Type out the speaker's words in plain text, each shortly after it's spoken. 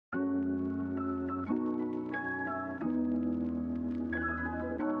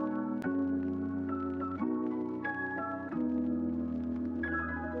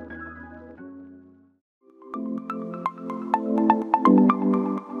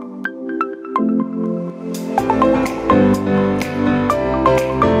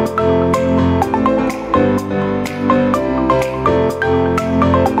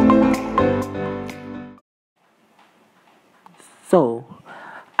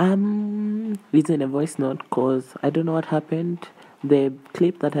using a voice note because I don't know what happened. The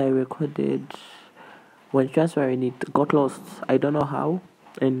clip that I recorded when transferring it got lost. I don't know how.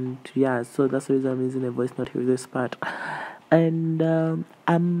 And yeah, so that's the reason I'm using a voice note here this part. And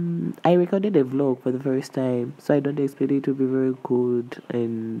I recorded a vlog for the first time, so I don't expect it to be very good.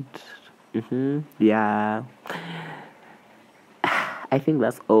 And yeah, I think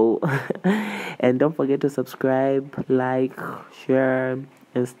that's all. And don't forget to subscribe, like, share,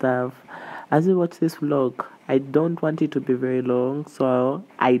 and stuff. As you watch this vlog, I don't want it to be very long, so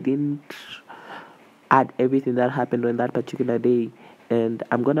I didn't add everything that happened on that particular day. And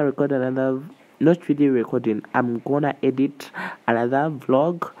I'm gonna record another, not video recording, I'm gonna edit another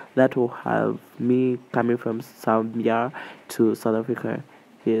vlog that will have me coming from Zambia to South Africa.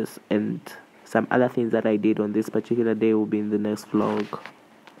 Yes, and some other things that I did on this particular day will be in the next vlog.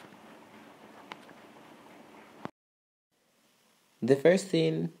 The first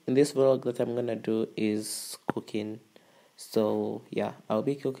thing in this vlog that I'm gonna do is cooking. So yeah, I'll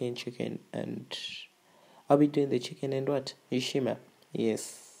be cooking chicken, and I'll be doing the chicken and what? Yoshima.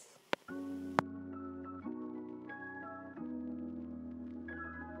 Yes.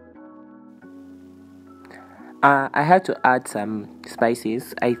 I had to add some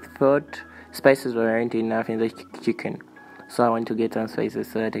spices. I thought spices weren't enough in the chicken, so I want to get some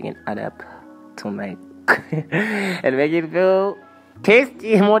spices so that I can add up to my and make it feel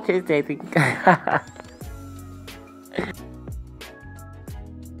tasty, more tasty, I think.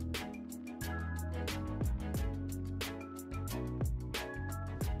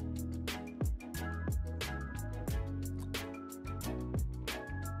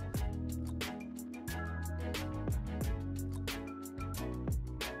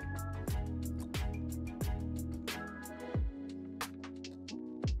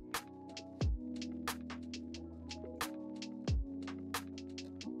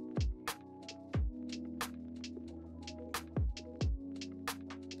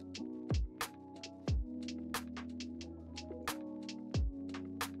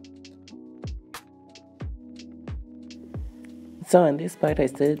 So on this part, I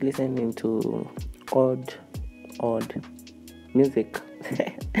started listening to odd music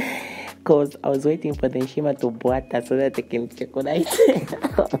because I was waiting for the Nshima to buata so that I can check on it.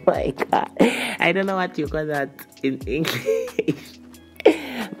 Oh my god, I don't know what you call that in English.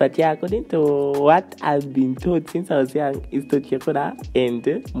 But yeah, according to what I've been told since I was young, is to chekora and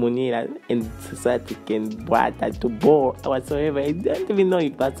munira and so that you can water to boil whatsoever. I don't even know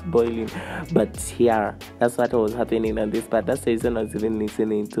if that's boiling. But yeah, that's what was happening on this part. That's the reason I was even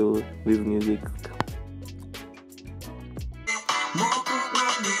listening to this music.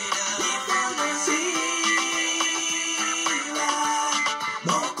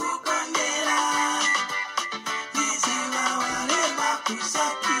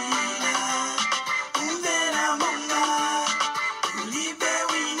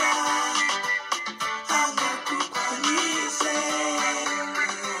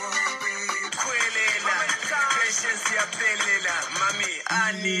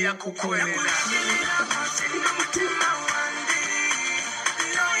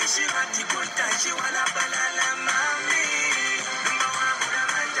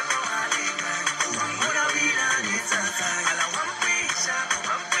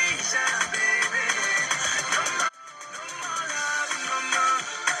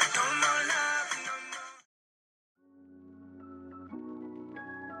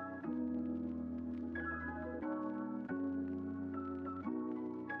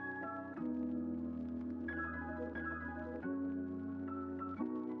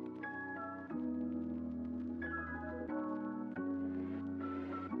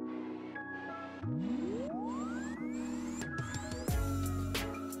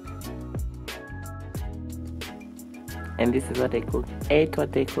 And this is what I cooked. Ate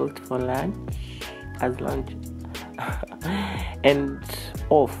what I cooked for lunch, as lunch. And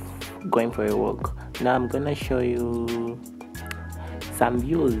off, going for a walk. Now I'm gonna show you some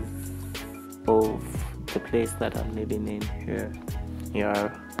views of the place that I'm living in here.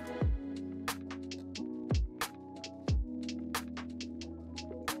 Yeah.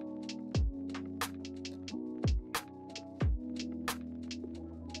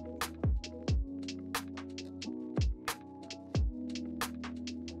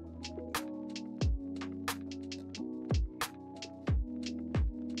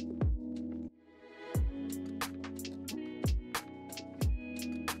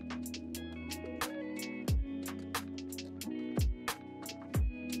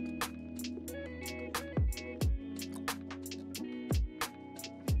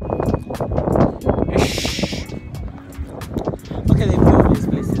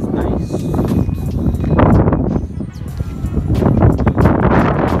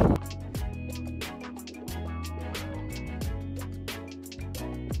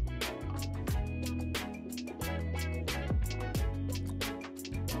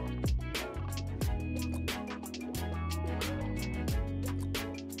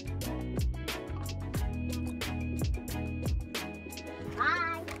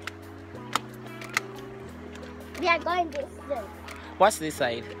 We are going this way. What's this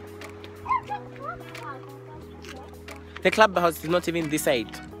side? The clubhouse is not even this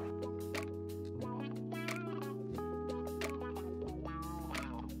side.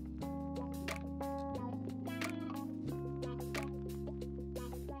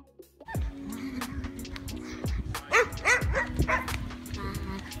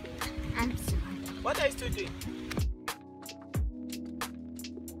 I'm sorry. What are you still doing?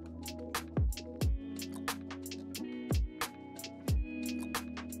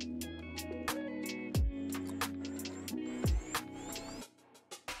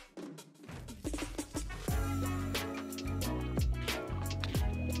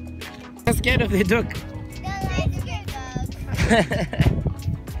 I'm scared of the dog.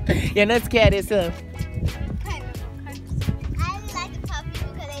 You're not scared yourself.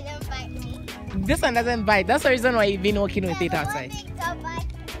 This one doesn't bite. That's the reason why you've been walking with it outside.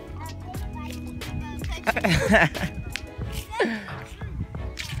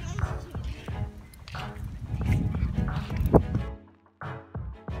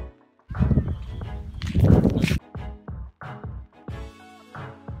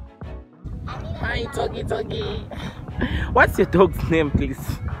 Hi, Togi. What's your dog's name, please?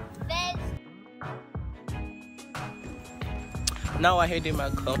 Now I heard him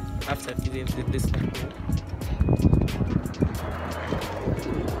come after feeding this one.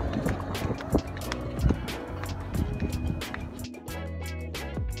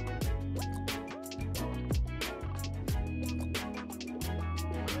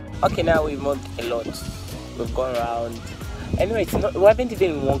 Okay, now we've moved a lot. We've gone around. Anyway, it's not, we haven't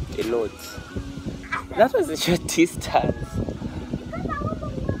even walked a lot. That was a short distance.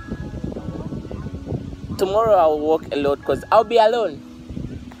 Tomorrow I'll walk a lot because I'll be alone.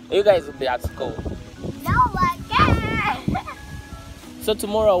 You guys will be at school. No, I can't. So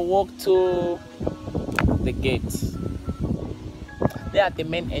tomorrow I'll walk to the gates. They're at the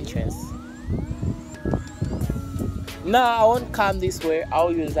main entrance. No, I won't come this way.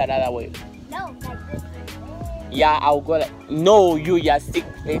 I'll use another way. No, like this. Yeah, I'll go like you're stick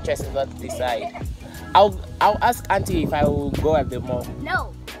entrance is not this side. I'll ask Auntie if I will go at the mall.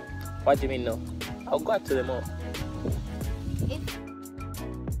 No. What do you mean no? I'll go to the mall.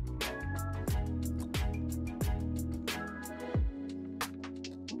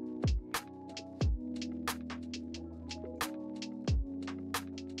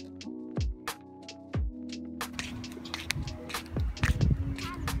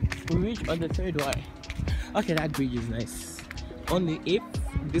 We reached on the third one. Okay, that bridge is nice. Only if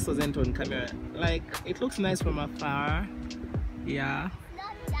this wasn't on camera. Like, it looks nice from afar. Yeah.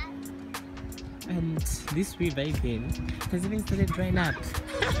 And this river even has even started drying up.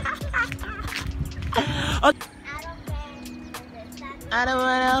 Okay. I don't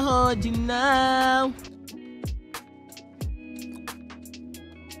wanna hold you now.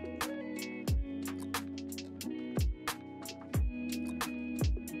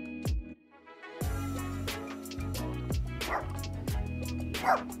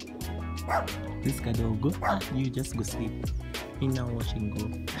 This guy will go. You just go sleep. You now watching go.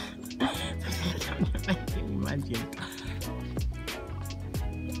 I can imagine.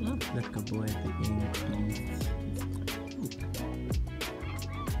 That cowboy at the end, please.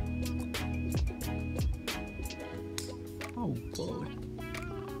 Oh God.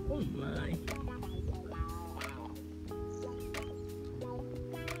 Oh my.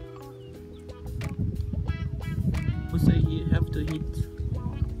 Also, you have to hit.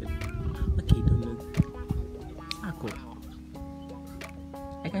 Okay, don't know.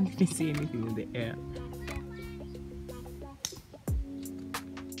 I can't even see anything in the air.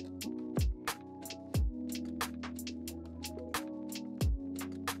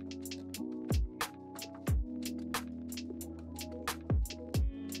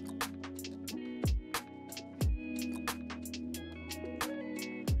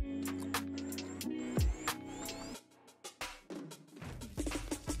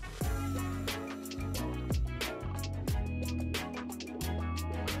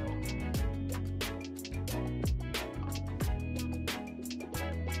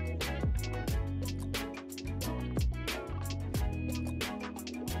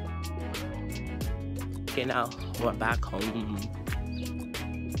 Okay, now we're back home.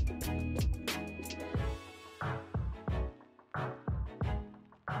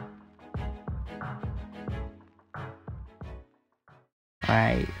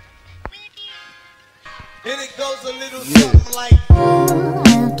 Alright. And it goes a little something like